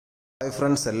Hi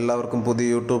friends, എല്ലാവർക്കും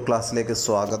പുതിയ YouTube ക്ലാസ്സിലേക്ക്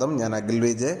സ്വാഗതം. ഞാൻ അഖിൽ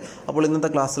വിജയ്. അപ്പോൾ ഇന്നത്തെ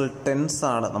ക്ലാസ്സിൽ ടെൻസ്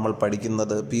ആണ് നമ്മൾ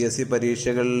പഠിക്കുന്നത്. PSC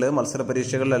പരീക്ഷകളിൽ, മത്സര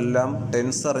പരീക്ഷകളിലെല്ലാം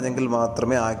ടെൻസ് അറിഞ്ഞെങ്കിൽ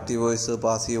മാത്രമേ active voice,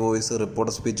 passive voice,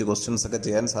 report speech questions ഒക്കെ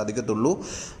ചെയ്യാൻ സാധിക്കത്തുള്ളൂ.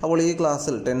 അപ്പോൾ ഈ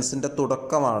ക്ലാസ്സിൽ ടെൻസിൻ്റെ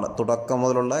തുടക്കം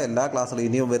മുതലുള്ള എല്ലാ ക്ലാസ്സുകളും,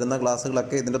 ഇനിയും വരുന്ന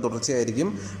ക്ലാസ്സുകളൊക്കെ ഇതിൻ്റെ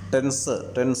തുടർച്ചയായിരിക്കും.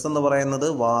 ടെൻസ് എന്ന് പറയുന്നത്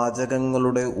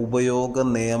വാചകങ്ങളുടെ ഉപയോഗ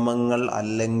നിയമങ്ങൾ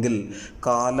അല്ലെങ്കിൽ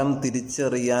കാലം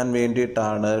തിരിച്ചറിയാൻ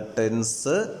വേണ്ടിയിട്ടാണ്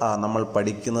ടെൻസ് നമ്മൾ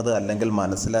പഠിക്കുന്നത് അല്ലെങ്കിൽ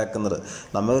മനസ്സിലാക്കുന്നത്.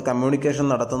 നമുക്ക് കമ്മ്യൂണിക്കേഷൻ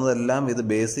നടത്തുന്നതെല്ലാം ഇത്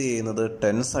ബേസ് ചെയ്യുന്നത്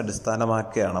ടെൻസ്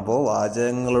അടിസ്ഥാനമാക്കിയാണ്. അപ്പോൾ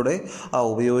വാചകങ്ങളുടെ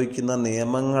ഉപയോഗിക്കുന്ന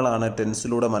നിയമങ്ങളാണ്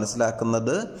ടെൻസിലൂടെ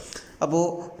മനസ്സിലാക്കുന്നത്. അപ്പോൾ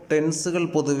ടെൻസുകൾ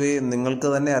പൊതുവേ നിങ്ങൾക്ക്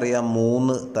തന്നെ അറിയാം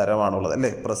 3 തരമാണുള്ളത്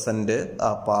അല്ലേ? പ്രസൻറ്റ്,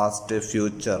 പാസ്റ്റ്,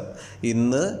 ഫ്യൂച്ചർ,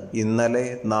 ഇന്ന്, ഇന്നലെ,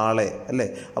 നാളെ അല്ലേ?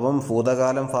 അപ്പം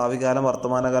ഭൂതകാലം, ഭാവികാലം,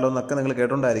 വർത്തമാനകാലം എന്നൊക്കെ നിങ്ങൾ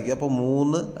കേട്ടുകൊണ്ടായിരിക്കും. അപ്പോൾ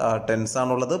 3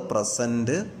 ടെൻസാണുള്ളത്: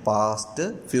 പ്രസൻറ്റ്, പാസ്റ്റ്,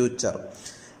 ഫ്യൂച്ചർ.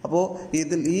 അപ്പോൾ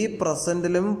ഈ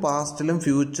പ്രസൻറ്റിലും പാസ്റ്റിലും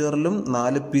ഫ്യൂച്ചറിലും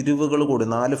 4 പിരിവുകൾ കൂടി,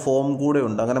 4 ഫോം കൂടെ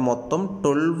ഉണ്ട്. അങ്ങനെ മൊത്തം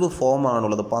 12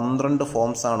 ഫോമാണുള്ളത്, 12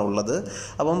 ഫോംസ് ആണുള്ളത്.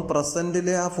 അപ്പം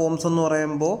പ്രസൻറ്റിലെ ആ ഫോംസ് എന്ന്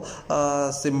പറയുമ്പോൾ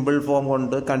സിമ്പിൾ ഫോം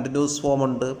ഉണ്ട്, കണ്ടിന്യൂസ് ഫോം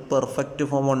ഉണ്ട്, പെർഫെക്റ്റ്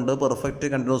ഫോം ഉണ്ട്,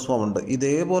 പെർഫെക്റ്റ് കണ്ടിന്യൂസ് ഫോം ഉണ്ട്.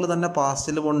 ഇതേപോലെ തന്നെ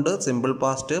പാസ്റ്റിലും ഉണ്ട്: simple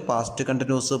past, past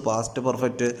continuous,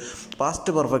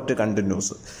 past perfect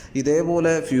continuous.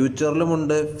 ഇതേപോലെ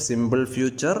ഫ്യൂച്ചറിലുമുണ്ട്: simple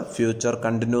future, future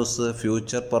continuous,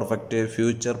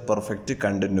 future perfect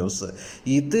continuous.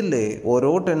 ഇതിലെ ഓരോ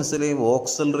ടെൻസിലെയും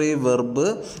ഓക്സിലറി വെർബ്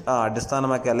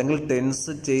അടിസ്ഥാനമാക്കി അല്ലെങ്കിൽ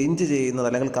ടെൻസ് ചേഞ്ച് ചെയ്യുന്നത്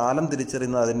അല്ലെങ്കിൽ കാലം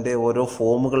തിരിച്ചറിയുന്നത് അതിൻ്റെ ഓരോ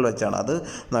ഫോമുകൾ വെച്ചാണ്. അത്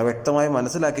വ്യക്തമായി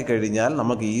മനസ്സിലാക്കി കഴിഞ്ഞാൽ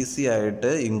നമുക്ക് ഈസി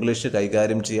ആയിട്ട് ഇംഗ്ലീഷ്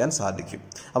കൈകാര്യം ചെയ്യാൻ സാധിക്കും.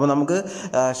 അപ്പോൾ നമുക്ക്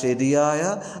ശരിയായ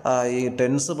ഈ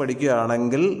ടെൻസ്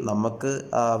പഠിക്കുകയാണെങ്കിൽ നമുക്ക്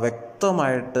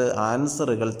വ്യക്തമായിട്ട്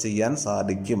ആൻസറുകൾ ചെയ്യാൻ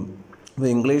സാധിക്കും. ഇപ്പോൾ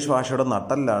ഇംഗ്ലീഷ് ഭാഷയുടെ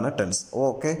നട്ടെല്ലാണ് tense.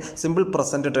 Okay, simple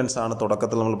present tense ആണ്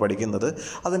തുടക്കത്തിൽ നമ്മൾ പഠിക്കുന്നത്.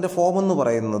 അതിൻ്റെ ഫോം എന്ന്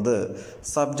പറയുന്നത്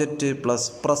subject plus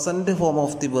present form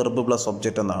of the verb plus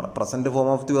object എന്നാണ്. Present form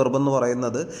of the verb എന്ന്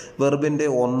പറയുന്നത് വെർബിൻ്റെ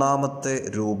ഒന്നാമത്തെ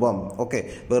രൂപം. ഓക്കെ,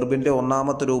 വെർബിൻ്റെ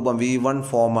ഒന്നാമത്തെ രൂപം V1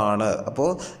 ഫോമാണ്.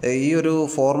 അപ്പോൾ ഈ ഒരു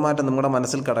ഫോർമാറ്റ് നിങ്ങളുടെ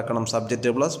മനസ്സിൽ കിടക്കണം: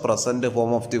 subject plus present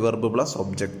form of the verb plus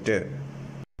object.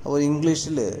 അപ്പോൾ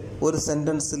ഇംഗ്ലീഷിൽ ഒരു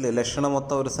സെൻറ്റൻസിൽ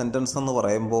ലക്ഷണമൊത്ത ഒരു സെൻറ്റൻസ് എന്ന്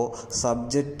പറയുമ്പോൾ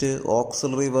സബ്ജക്റ്റ്,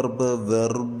 ഓക്സിലറി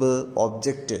വെർബ്,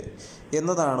 ഒബ്ജക്റ്റ്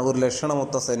എന്നതാണ് ഒരു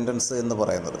ലക്ഷണമൊത്ത സെൻറ്റൻസ് എന്ന്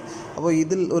പറയുന്നത്. അപ്പോൾ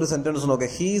ഇതിൽ ഒരു സെൻറ്റൻസ് നോക്കുക: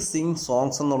 ഹീ സിങ്സ്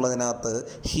സോങ്സ് എന്നുള്ളതിനകത്ത്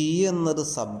ഹീ എന്നത്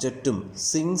സബ്ജക്റ്റും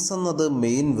സിങ്സ് എന്നത്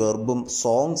മെയിൻ വെർബും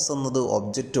സോങ്സ് എന്നത്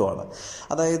ഒബ്ജക്റ്റുമാണ്.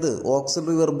 അതായത്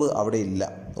ഓക്സിലറി വെർബ് അവിടെ ഇല്ല.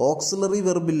 ഓക്സിലറി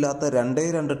വെർബ് ഇല്ലാത്ത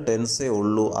 2 ടെൻസേ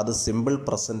ഉള്ളൂ. അത് സിമ്പിൾ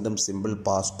പ്രസൻറ്റും സിമ്പിൾ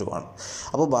പാസ്റ്റുമാണ്.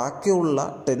 അപ്പോൾ ബാക്കിയുള്ള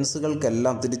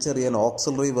ടെൻസുകൾക്കെല്ലാം തിരിച്ചറിയാൻ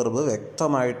ഓക്സിലറി വെർബ്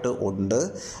വ്യക്തമായിട്ട് ഉണ്ട്.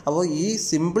 അപ്പോൾ ഈ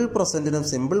സിമ്പിൾ പ്രസൻറ്റിനും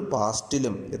സിമ്പിൾ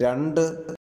പാസ്റ്റിലും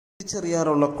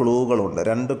തിരിച്ചറിയാനുള്ള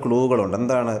 2 ക്ലൂകളുണ്ട്.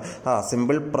 എന്താണ്?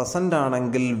 സിമ്പിൾ പ്രസൻ്റ്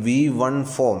ആണെങ്കിൽ V1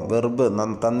 ഫോം, വെർബ്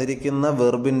തന്നിരിക്കുന്ന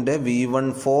വെർബിൻ്റെ V1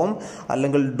 ഫോം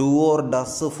അല്ലെങ്കിൽ ഡു ഓർ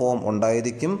ഡസ് ഫോം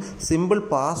ഉണ്ടായിരിക്കും. സിമ്പിൾ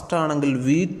പാസ്റ്റ് ആണെങ്കിൽ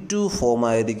V2 ഫോം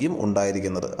ആയിരിക്കും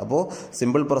ഉണ്ടായിരിക്കുന്നത്. അപ്പോൾ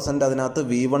സിമ്പിൾ പ്രസൻറ്റ് അതിനകത്ത്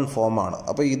V1 ഫോമാണ്.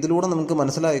 അപ്പോൾ ഇതിലൂടെ നമുക്ക്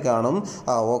മനസ്സിലായി കാണും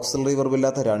ഓക്സിലറി വെർബ്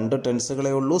ഇല്ലാത്ത 2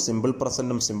 ടെൻസുകളേ ഉള്ളൂ: സിമ്പിൾ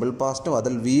പ്രസൻറ്റും സിമ്പിൾ പാസ്റ്റും.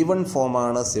 അതിൽ V1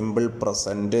 ഫോമാണ് simple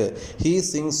present. He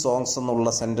sings songs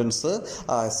എന്നുള്ള സെൻറ്റൻസ്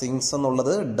സിങ്സ്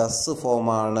എന്നുള്ളത് ഡസ്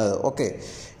ഫോമാണ്. ഓക്കെ,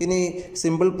 ഇനി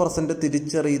സിമ്പിൾ പ്രസൻറ്റ്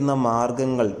തിരിച്ചറിയുന്ന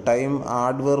മാർഗങ്ങൾ, ടൈം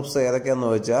ആഡ്വർബ്സ് ഏതൊക്കെയാണെന്ന്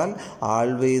വെച്ചാൽ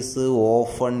always,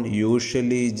 often,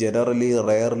 usually, generally,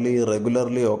 rarely,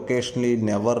 regularly, occasionally,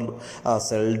 never,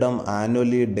 seldom,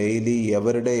 annually, daily,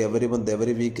 everyday, every month,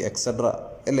 every week, etcetera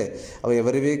അല്ലേ? അപ്പോൾ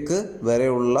എവരി വീക്ക്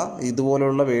വരെയുള്ള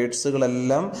ഇതുപോലുള്ള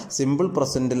വേർഡ്സുകളെല്ലാം സിമ്പിൾ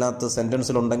പ്രസൻറ്റിനകത്ത്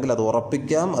സെൻറ്റൻസിലുണ്ടെങ്കിൽ അത്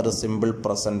ഉറപ്പിക്കാം, അത് സിമ്പിൾ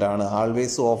പ്രസൻ്റ് ആണ്.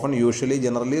 Always, often, usually,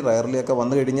 generally, rarely ഒക്കെ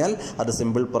വന്നു കഴിഞ്ഞാൽ അത്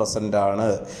സിമ്പിൾ പ്രസൻ്റ് ആണ്.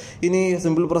 ഇനി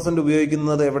സിമ്പിൾ പ്രസൻറ്റ്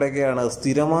ഉപയോഗിക്കുന്നത് എവിടെയൊക്കെയാണ്?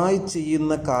 സ്ഥിരമായി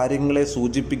ചെയ്യുന്ന കാര്യങ്ങളെ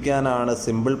സൂചിപ്പിക്കാനാണ്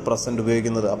സിമ്പിൾ പ്രസൻറ്റ്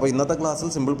ഉപയോഗിക്കുന്നത്. അപ്പോൾ ഇന്നത്തെ ക്ലാസ്സിൽ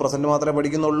സിമ്പിൾ പ്രസൻറ്റ് മാത്രമേ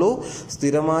പഠിക്കുന്നുള്ളൂ.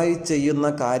 സ്ഥിരമായി ചെയ്യുന്ന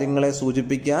കാര്യങ്ങളെ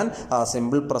സൂചിപ്പിക്കാൻ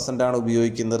സിമ്പിൾ പ്രസൻ്റ് ആണ്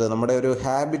ഉപയോഗിക്കുന്നത്. നമ്മുടെ ഒരു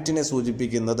ഹാബിറ്റിനെ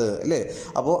സൂചിപ്പിക്കുന്നത് അല്ലേ?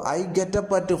 അപ്പോൾ I get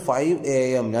up at 5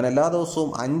 AM, ഞാൻ എല്ലാ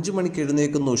ദിവസവും 5 മണിക്ക്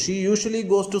എഴുന്നേൽക്കുന്നു. She usually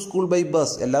goes to school by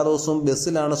bus, എല്ലാ ദിവസവും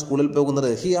ബസ്സിലാണ് സ്കൂളിൽ പോകുന്നത്.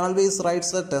 He always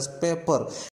rights A test paper,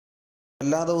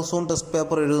 എല്ലാ ദിവസവും ടെസ്റ്റ്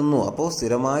പേപ്പർ എഴുതുന്നു. അപ്പോൾ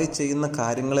സ്ഥിരമായി ചെയ്യുന്ന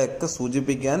കാര്യങ്ങളെയൊക്കെ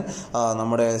സൂചിപ്പിക്കാൻ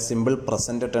നമ്മുടെ സിമ്പിൾ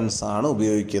പ്രസൻറ്റ് ടെൻസ് ആണ്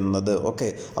ഉപയോഗിക്കുന്നത്. ഓക്കെ,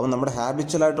 അപ്പോൾ നമ്മുടെ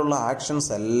ഹാബിച്വലായിട്ടുള്ള ആക്ഷൻസ്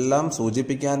എല്ലാം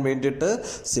സൂചിപ്പിക്കാൻ വേണ്ടിയിട്ട്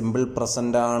സിമ്പിൾ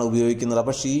പ്രസൻ്റ് ആണ് ഉപയോഗിക്കുന്നത്.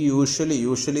 അപ്പോൾ ഷീ യൂഷ്വലി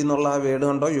എന്നുള്ള ആ വേർഡ്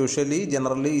കണ്ടോ? യൂഷ്വലി,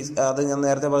 ജനറലി, അത് ഞാൻ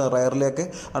നേരത്തെ പറഞ്ഞ റെയർലി ഒക്കെ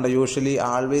കണ്ടോ? യൂഷ്വലി,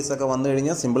 ആൾവേസ് ഒക്കെ വന്നു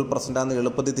കഴിഞ്ഞാൽ സിമ്പിൾ പ്രസൻ്റ് ആണെന്ന്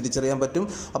എളുപ്പത്തിൽ തിരിച്ചറിയാൻ പറ്റും.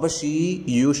 അപ്പോൾ ഷീ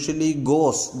യൂഷ്വലി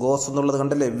ഗോസ് എന്നുള്ളത്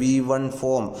കണ്ടല്ലേ? V1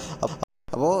 form.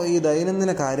 അപ്പോൾ ഈ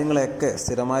ദൈനംദിന കാര്യങ്ങളെയൊക്കെ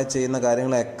സ്ഥിരമായി ചെയ്യുന്ന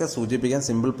കാര്യങ്ങളെയൊക്കെ സൂചിപ്പിക്കാൻ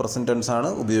സിമ്പിൾ പ്രസന്റ് ടെൻസ് ആണ്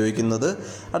ഉപയോഗിക്കുന്നത്.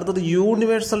 അടുത്തത്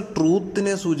യൂണിവേഴ്സൽ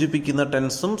ട്രൂത്തിനെ സൂചിപ്പിക്കുന്ന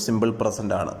ടെൻസും സിമ്പിൾ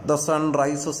പ്രസന്റ് ആണ്. The sun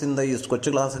rises in the east,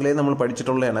 കൊച്ചു ക്ലാസ്സുകളെ നമ്മൾ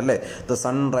പഠിച്ചിട്ടുള്ളതാണ് അല്ലേ. The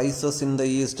sun rises in the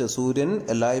east, സൂര്യൻ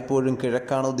എല്ലായ്പ്പോഴും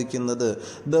കിഴക്കാണ് ഉദിക്കുന്നത്.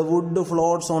 The would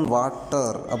floats on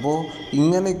water. അപ്പോൾ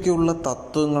ഇങ്ങനെയൊക്കെയുള്ള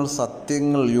തത്വങ്ങൾ,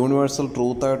 സത്യങ്ങൾ, യൂണിവേഴ്സൽ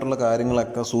ട്രൂത്ത് ആയിട്ടുള്ള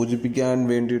കാര്യങ്ങളൊക്കെ സൂചിപ്പിക്കാൻ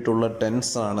വേണ്ടിയിട്ടുള്ള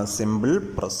ടെൻസാണ് സിമ്പിൾ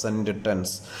പ്രസന്റ്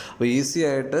ടെൻസ്. അപ്പോൾ ഈസി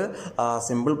ആയിട്ട്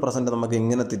സിമ്പിൾ പ്രസന്റ് നമുക്ക്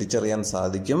ഇങ്ങനെ തിരിച്ചറിയാൻ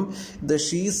സാധിക്കും. The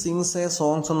she sings A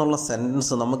songs എന്നുള്ള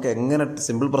സെൻറ്റൻസ് നമുക്ക് എങ്ങനെ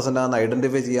സിമ്പിൾ പ്രസന്റ് ആണെന്ന്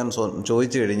ഐഡന്റിഫൈ ചെയ്യാൻ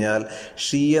ചോദിച്ചു കഴിഞ്ഞാൽ,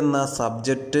 ഷീ എന്ന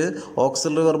സബ്ജക്റ്റ്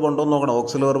ഓക്സിലറി വെർബ് ഉണ്ടോ എന്ന് നോക്കണം.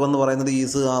 ഓക്സിലറി വെർബ് എന്ന് പറയുന്നത്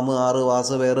ഈസ്, ആമ്, ആറ്,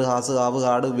 വാസ്, വേറ്, ഹാസ്, ആവ്,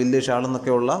 ഹാട്, വില്ല്, ഷാൾ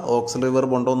എന്നൊക്കെയുള്ള ഓക്സിലറി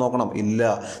വെർബ് ഉണ്ടോ എന്ന് നോക്കണം.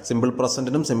 ഇല്ല. സിമ്പിൾ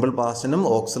പ്രസന്റിനും സിമ്പിൾ പാസ്റ്റിനും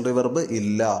ഓക്സിലറി വെർബ്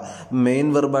ഇല്ല. മെയിൻ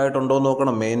വെർബായിട്ടുണ്ടോ എന്ന്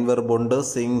നോക്കണം. മെയിൻ വെർബ് ഉണ്ട്,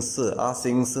 സിങ്സ്. ആ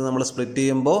സിങ്സ് നമ്മൾ സ്പ്ലിറ്റ്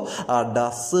ചെയ്യുമ്പോൾ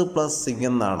ഡസ് പ്ലസ് സിങ്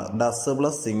എന്നാണ്. Does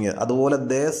plus Singh. അതുപോലെ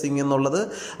ദേ സിങ് എന്നുള്ളത്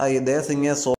ദേ സിങ്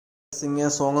എ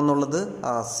സോങ് എന്നുള്ളത്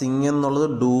സിങ് എന്നുള്ളത്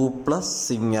ഡു പ്ലസ്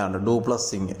സിങ് ആണ്. Do plus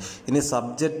Singh. ഇനി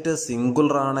സബ്ജക്റ്റ്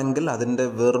സിംഗുലർ ആണെങ്കിൽ അതിൻ്റെ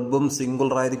വെർബും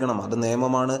സിംഗുലർ ആയിരിക്കണം. അത്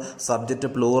നിയമമാണ്. സബ്ജക്റ്റ്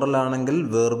പ്ലൂറൽ ആണെങ്കിൽ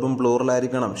വെർബും പ്ലൂറൽ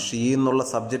ആയിരിക്കണം. ഷീ എന്നുള്ള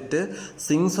സബ്ജക്റ്റ്,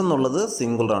 സിങ്സ് എന്നുള്ളത്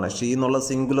സിംഗുലർ ആണ്. ഷീ എന്നുള്ള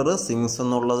സിംഗുലർ, സിങ്സ്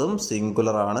എന്നുള്ളതും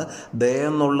സിംഗുലർ ആണ്. ദേ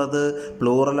എന്നുള്ളത്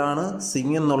പ്ലൂറലാണ്,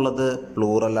 സിങ് എന്നുള്ളത്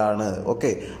പ്ലൂറലാണ്.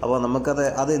 ഓക്കെ. അപ്പോൾ നമുക്കത്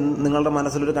നിങ്ങളുടെ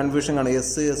മനസ്സിലൊരു കൺഫ്യൂഷൻ കാണും.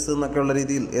 എസ് എന്നൊക്കെയുള്ള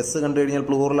രീതിയിൽ എസ് കണ്ടു കഴിഞ്ഞാൽ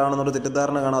പ്ലൂറലാണെന്നൊരു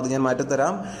തെറ്റിദ്ധാരണ കാണും. അത് ഞാൻ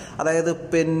മാറ്റിത്തരാം. അതായത്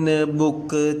പെന്ന്,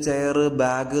 ബുക്ക്, ചെയർ,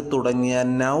 ബാഗ് തുടങ്ങിയ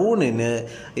നൗണിന്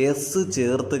എസ്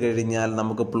ചേർത്ത് കഴിഞ്ഞാൽ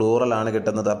നമുക്ക് പ്ലൂറലാണ്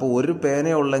കിട്ടുന്നത്. അപ്പോൾ ഒരു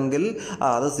പേന ഉള്ളെങ്കിൽ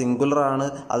അത് സിംഗുലർ ആണ്.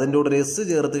 അതിൻ്റെ കൂടെ എസ്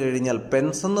ചേർത്ത് കഴിഞ്ഞാൽ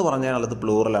പെൻസ് എന്ന് പറഞ്ഞാൽ അത്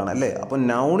പ്ലൂറലാണ് അല്ലേ. അപ്പോൾ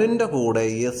നൗണിൻ്റെ കൂടെ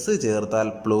എസ് ചേർത്താൽ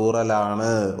പ്ലൂറലാണ്.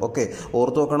 ഓക്കെ,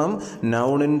 ഓർത്ത് നോക്കണം.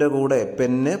 നൗണിൻ്റെ കൂടെ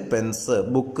pen, Pence,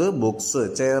 book, books,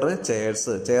 chair,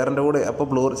 chairs. ചെയറിൻ്റെ കൂടെ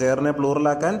അപ്പോൾ ചെയറിനെ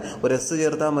പ്ലൂറലാക്കാൻ ഒരു എസ്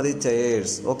ചേർത്താൽ മതി,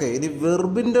 ചെയേഴ്സ്. ഓക്കെ. ഇനി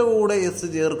വെർബിൻ്റെ കൂടെ എസ്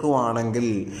ചേർക്കുവാണെങ്കിൽ,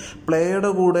 പ്ലേയുടെ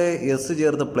കൂടെ എസ്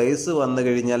ചേർത്ത് പ്ലേസ് വന്നു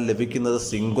കഴിഞ്ഞാൽ ലഭിക്കുന്നത്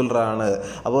സിംഗുലർ ആണ്.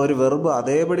 അപ്പോൾ ഒരു വെർബ്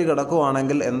അതേപടി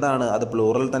കിടക്കുവാണെങ്കിൽ എന്താണ്, അത്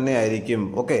പ്ലൂറൽ തന്നെ ആയിരിക്കും.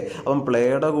 ഓക്കെ. അപ്പം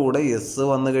പ്ലേയുടെ കൂടെ എസ്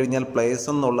വന്നു കഴിഞ്ഞാൽ പ്ലേസ്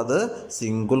എന്നുള്ളത്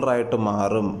സിംഗുലർ ആയിട്ട്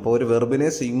മാറും. അപ്പോൾ ഒരു വെർബിനെ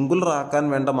സിംഗുലർ ആക്കാൻ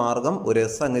വേണ്ട മാർഗം ഒരു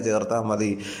എസ് അങ്ങ് ചേർത്താൽ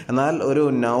മതി. എന്നാൽ ഒരു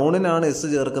നൗണിനാണ് എസ്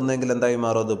ചേർക്കുന്നതെങ്കിൽ എന്തായി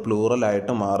മാറും, അത് പ്ലൂറൽ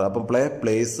ആയിട്ട് മാറും. അപ്പം play,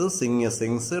 place, Singh,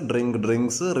 sings, drink,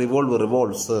 drinks, revolve,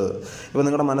 revolves. ഇപ്പോൾ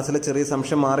നിങ്ങളുടെ മനസ്സിൽ ചെറിയ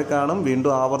സംശയം മാറിക്കാണും.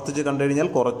 വീണ്ടും ആവർത്തിച്ച് കണ്ടു കഴിഞ്ഞാൽ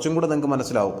കുറച്ചും കൂടെ നിങ്ങൾക്ക്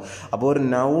മനസ്സിലാവും. അപ്പോൾ ഒരു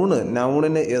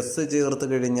നൗണിന് എസ് ചേർത്ത്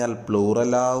കഴിഞ്ഞാൽ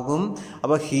പ്ലൂറലാകും.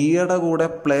 അപ്പോൾ ഹീയുടെ കൂടെ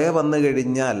പ്ലേ വന്നു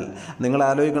കഴിഞ്ഞാൽ നിങ്ങൾ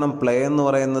ആലോചിക്കണം, പ്ലേ എന്ന്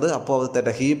പറയുന്നത് അപ്പോൾ അത് തെറ്റ.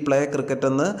 ഹീ പ്ലേ ക്രിക്കറ്റ്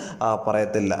എന്ന്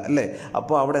പറയത്തില്ല അല്ലേ.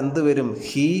 അപ്പോൾ അവിടെ എന്ത് വരും,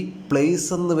 ഹീ പ്ലേസ്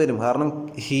എന്ന് വരും. കാരണം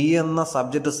ഹീ എന്ന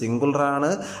സബ്ജക്റ്റ് സിംഗുലർ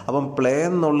ആണ്. അപ്പം പ്ലേ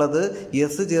എന്നുള്ളത്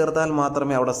എസ് ചേർത്താൽ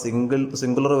മാത്രമേ അവിടെ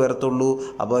സിംഗുലർ വരത്തുള്ളൂ.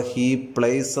 അപ്പോൾ ഹീ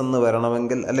പ്ലേസ് എന്ന്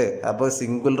വരണമെങ്കിൽ അല്ലേ, അപ്പോൾ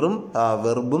സിംഗുലറും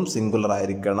വെർബും സിംഗുലർ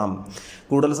ആയിരിക്കണം.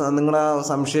 കൂടുതൽ നിങ്ങളുടെ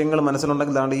സംശയങ്ങൾ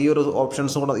മനസ്സിലുണ്ടെങ്കിൽ ഈ ഒരു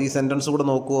ഓപ്ഷൻസ് കൂടെ, ഈ സെൻറ്റൻസ് കൂടെ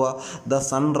നോക്കുക. The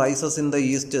sun rises in the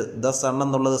east. The sun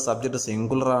എന്നുള്ളത് സബ്ജക്റ്റ്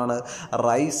സിംഗുലർ ആണ്.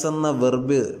 റൈസ് എന്ന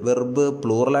വെർബ്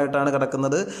പ്ലൂറലായിട്ടാണ്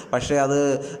കിടക്കുന്നത്. പക്ഷേ അത്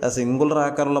സിംഗുലർ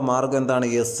ആക്കാനുള്ള മാർഗം എന്താണ്,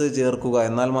 എസ് ചേർക്കുക.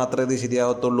 എന്നാൽ മാത്രമേ ഇത്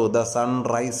ശരിയാവത്തുള്ളൂ. The sun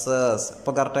rises.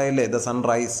 ഇപ്പോൾ കറക്റ്റായില്ലേ, ദ സൺ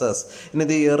റൈസസ്. ഇനി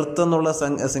ഇത് എർത്ത് എന്നുള്ള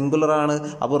സിംഗുലർ ആണ്.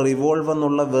 അപ്പോൾ റിവോൾവ്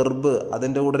എന്നുള്ള വെർബ്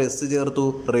അതിൻ്റെ കൂടെ എസ് ചേർത്തു,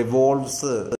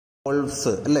 റിവോൾവ്സ്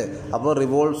അല്ലേ. അപ്പോൾ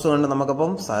റിവോൾവ്സ് കൊണ്ട്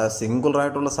നമുക്കപ്പം സിംഗുലർ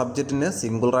ആയിട്ടുള്ള സബ്ജക്റ്റിന്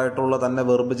സിംഗുലർ ആയിട്ടുള്ള തന്നെ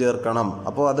വെർബ് ചേർക്കണം.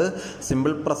 അപ്പോൾ അത്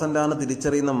സിമ്പിൾ പ്രസന്റ് ആണ്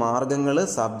തിരിച്ചറിയുന്ന മാർഗങ്ങൾ.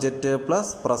 Subject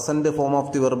plus present form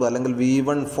of the verb, അല്ലെങ്കിൽ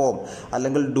V1 ഫോം,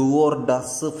 അല്ലെങ്കിൽ ഡു ഓർ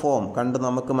ഡസ് ഫോം കണ്ട്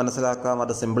നമുക്ക് മനസ്സിലാക്കാം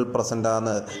അത് സിമ്പിൾ പ്രസന്റ്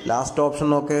ആണ്. ലാസ്റ്റ്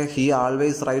ഓപ്ഷൻ ഒക്കെ he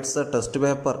always rights A test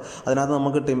paper. അതിനകത്ത്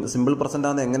നമുക്ക് സിമ്പിൾ പ്രസന്റ്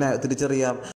ആണ് എങ്ങനെ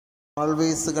തിരിച്ചറിയാം,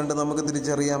 ആൾവേസ് കണ്ട് നമുക്ക്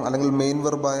തിരിച്ചറിയാം. അല്ലെങ്കിൽ മെയിൻ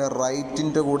വെർബായ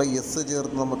റൈറ്റിൻ്റെ കൂടെ എസ്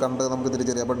ചേർത്ത് നമുക്ക്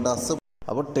തിരിച്ചറിയാം. അപ്പോൾ ഡസ്.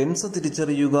 അപ്പോൾ ടെൻസ്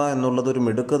തിരിച്ചറിയുക എന്നുള്ളത് ഒരു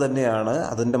മിടുക്ക് തന്നെയാണ്.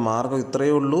 അതിൻ്റെ മാർഗം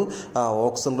ഇത്രയേ ഉള്ളൂ.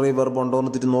 ഓക്സിലറി വെർബ് ഉണ്ടോ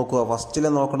എന്ന് നോക്കുക. ഫസ്റ്റിലെ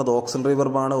നോക്കേണ്ടത് ഓക്സിലറി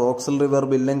വെർബാണ്. ഓക്സിലറി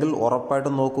വെർബ് ഇല്ലെങ്കിൽ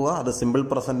ഉറപ്പായിട്ടും നോക്കുക, അത് സിമ്പിൾ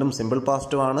പ്രസൻറ്റും സിമ്പിൾ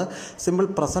പാസ്റ്റുമാണ്. സിമ്പിൾ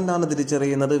പ്രസൻ്റ് ആണ്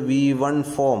തിരിച്ചറിയുന്നത് V1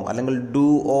 ഫോം, അല്ലെങ്കിൽ ഡു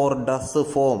ഓർ ഡസ്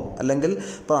ഫോം, അല്ലെങ്കിൽ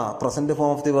present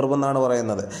form of the verb എന്നാണ്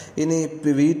പറയുന്നത്. ഇനി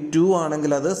V2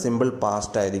 ആണെങ്കിൽ അത് സിമ്പിൾ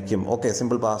പാസ്റ്റ് ആയിരിക്കും. ഓക്കെ,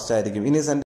 സിമ്പിൾ പാസ്റ്റ് ആയിരിക്കും. ഇനി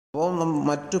അപ്പോൾ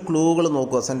മറ്റു ക്ലൂകൾ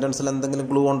നോക്കുക. സെൻറ്റൻസിൽ എന്തെങ്കിലും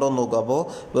ക്ലൂ ഉണ്ടോ എന്ന് നോക്കുക.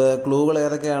 അപ്പോൾ ക്ലൂകൾ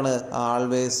ഏതൊക്കെയാണ്,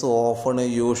 always, often,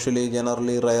 usually,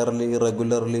 generally, rarely,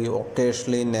 regularly,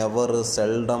 occasionally, never,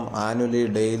 seldom, annually,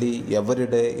 daily, every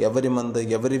day, every month,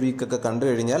 every week ഒക്കെ കണ്ടു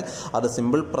കഴിഞ്ഞാൽ അത്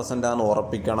സിമ്പിൾ പ്രസൻ്റ് ആണ്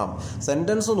ഉറപ്പിക്കണം.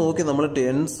 സെൻറ്റൻസ് നോക്കി നമ്മൾ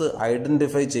ടെൻസ്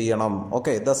ഐഡൻറ്റിഫൈ ചെയ്യണം.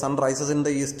 Okay, the sun rises in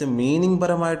the east meaning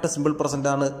പരമായിട്ട് സിമ്പിൾ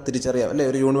പ്രസൻ്റ് ആണ് തിരിച്ചറിയാം അല്ലേ,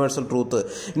 ഒരു യൂണിവേഴ്സൽ ട്രൂത്ത്.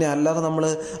 ഇനി അല്ലാതെ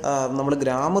നമ്മൾ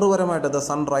ഗ്രാമർ പരമായിട്ട് ദ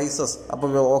സൺ റൈസസ്,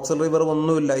 അപ്പോൾ ഓക്സിലറി വെർബ്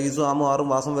ഒന്നുമില്ല, ഈസും ആമും ആറും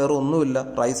വാസും വേറെ ഒന്നുമില്ല,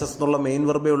 റൈസസ് എന്നുള്ള മെയിൻ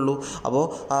വെർബേ ഉള്ളൂ. അപ്പോൾ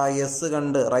ആ എസ്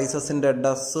കണ്ട് റൈസസിൻ്റെ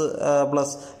ഡസ്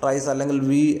പ്ലസ് റൈസ് അല്ലെങ്കിൽ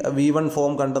V1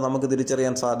 ഫോം കണ്ട് നമുക്ക്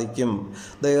തിരിച്ചറിയാൻ സാധിക്കും.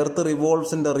 ദ എർത്ത്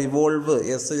റിവോൾവ്സിൻ്റെ റിവോൾവ്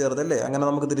എസ് ചേർത്തല്ലേ, അങ്ങനെ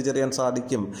നമുക്ക് തിരിച്ചറിയാൻ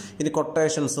സാധിക്കും. ഇനി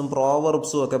കൊട്ടേഷൻസും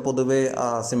പ്രോവർബ്സും ഒക്കെ പൊതുവേ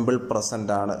സിമ്പിൾ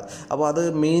പ്രസൻ്റ് ആണ്. അപ്പോൾ അത്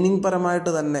മീനിങ്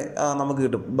പരമായിട്ട് തന്നെ നമുക്ക്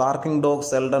കിട്ടും. ബാർക്കിംഗ് ഡോഗ്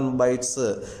സെൽഡൺ ബൈറ്റ്സ്,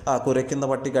 കുരയ്ക്കുന്ന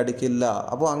പട്ടി കടിക്കില്ല.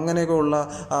 അപ്പോൾ അങ്ങനെയൊക്കെയുള്ള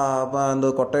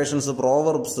കൊട്ടേഷൻസ്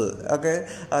പ്രോവർബ്സ് ഒക്കെ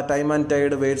time and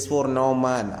Tide weights for no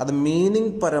മാൻ, അത്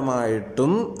മീനിങ്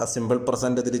പരമായിട്ടും സിമ്പിൾ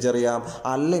പ്രസൻറ്റ് തിരിച്ചറിയാം.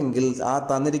 അല്ലെങ്കിൽ ആ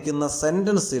തന്നിരിക്കുന്ന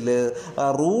സെൻറ്റൻസിൽ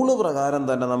റൂള് പ്രകാരം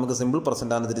തന്നെ നമുക്ക് സിമ്പിൾ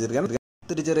പ്രസൻ്റാണ്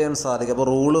തിരിച്ചറിയാൻ സാധിക്കും. അപ്പോൾ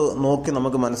റൂള് നോക്കി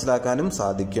നമുക്ക് മനസ്സിലാക്കാനും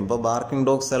സാധിക്കും. ഇപ്പോൾ ബാർക്കിംഗ്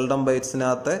ഡോഗ് സെൽഡം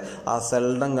ബൈറ്റ്സിനകത്ത് ആ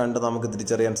സെൽഡം കണ്ട് നമുക്ക്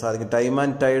തിരിച്ചറിയാൻ സാധിക്കും. Time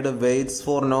and Tide weights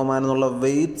for no മാൻ എന്നുള്ള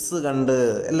വെയിറ്റ്സ് കണ്ട്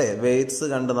അല്ലേ, വെയിറ്റ്സ്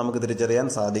കണ്ട് നമുക്ക് തിരിച്ചറിയാൻ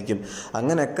സാധിക്കും.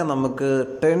 അങ്ങനെയൊക്കെ നമുക്ക്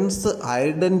ടെൻസ്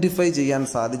ഐഡൻറ്റിഫൈ ചെയ്യാൻ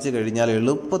സാധിച്ചു കഴിഞ്ഞാൽ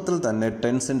എളുപ്പത്തിൽ തന്നെ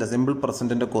ടെൻസിൻ്റെ സിമ്പിൾ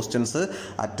പ്രസൻറ്റിൻ്റെ ക്വസ്റ്റ്യൻസ്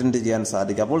അറ്റൻഡ് ചെയ്യാൻ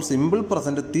സാധിക്കും. അപ്പോൾ സിമ്പിൾ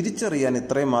പ്രസൻറ്റ് തിരിച്ചറിയാൻ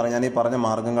ഇത്രയും ഞാൻ ഈ പറഞ്ഞ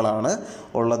മാർഗ്ഗങ്ങളാണ്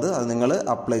ഉള്ളത്. അത് നിങ്ങൾ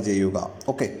അപ്ലൈ ചെയ്യുക.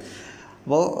 ഓക്കെ.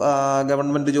 അപ്പോൾ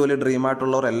ഗവൺമെൻറ് ജോലി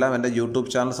ഡ്രീമായിട്ടുള്ളവർ എല്ലാം എൻ്റെ യൂട്യൂബ്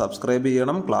ചാനൽ സബ്സ്ക്രൈബ്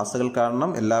ചെയ്യണം, ക്ലാസ്സുകൾ കാണണം.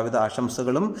 എല്ലാവിധ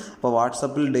ആശംസകളും. അപ്പോൾ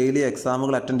വാട്സപ്പിൽ ഡെയിലി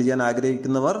എക്സാമുകൾ അറ്റൻഡ് ചെയ്യാൻ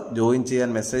ആഗ്രഹിക്കുന്നവർ ജോയിൻ ചെയ്യാൻ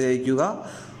മെസ്സേജ് അയയ്ക്കുക.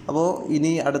 അപ്പോൾ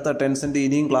ഇനി അടുത്ത ടെൻസിൻ്റെ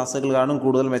ഇനിയും ക്ലാസ്സുകൾ കാണും.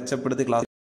 കൂടുതൽ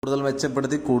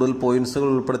മെച്ചപ്പെടുത്തി കൂടുതൽ പോയിൻറ്റ്സുകൾ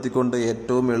ഉൾപ്പെടുത്തിക്കൊണ്ട്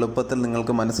ഏറ്റവും എളുപ്പത്തിൽ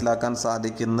നിങ്ങൾക്ക് മനസ്സിലാക്കാൻ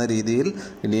സാധിക്കുന്ന രീതിയിൽ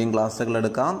ഇനിയും ക്ലാസ്സുകൾ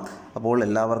എടുക്കാം. അപ്പോൾ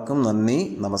എല്ലാവർക്കും നന്ദി,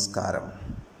 നമസ്കാരം.